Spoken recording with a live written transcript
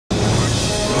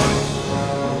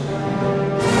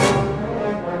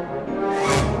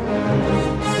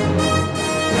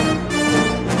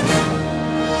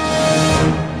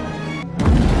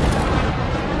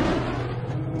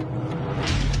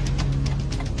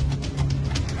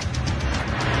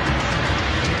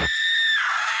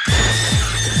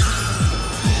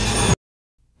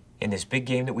this big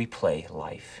game that we play,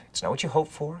 life. It's not what you hope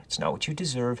for. It's not what you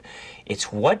deserve.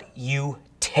 It's what you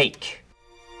take.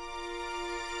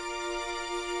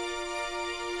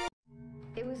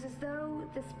 It was as though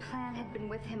this plan had been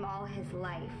with him all his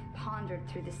life, pondered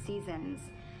through the seasons.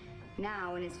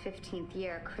 Now, in his 15th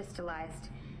year, crystallized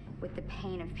with the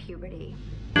pain of puberty.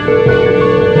 Here's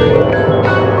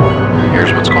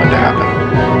what's going to happen.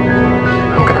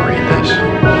 I'm going to read this,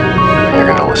 and you're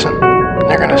going to listen, and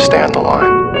you're going to stay on the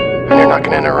line, and you're not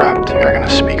going to interrupt. You're not going to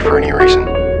speak for any reason.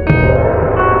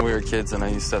 We were kids, and I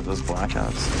used to have those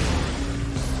blackouts.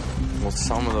 Well,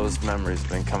 some of those memories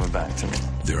have been coming back to me.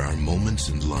 There are moments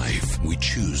in life we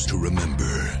choose to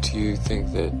remember. Do you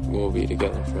think that we'll be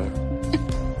together forever?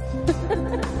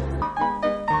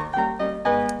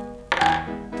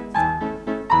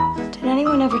 Did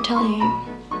anyone ever tell you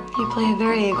you play a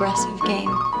very aggressive game?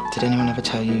 Did anyone ever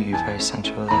tell you you have very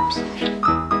sensual lips? Say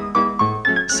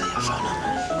your phone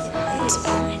number. It's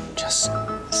fine. Just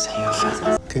say your phone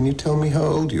number. Can you tell me how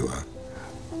old you are?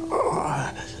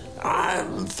 Oh,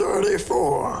 I'm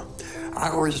 34.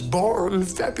 I was born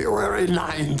February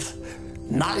 9th,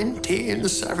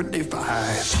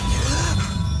 1975.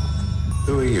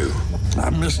 Who are you?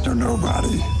 I'm Mr.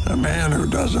 Nobody, a man who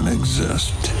doesn't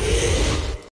exist.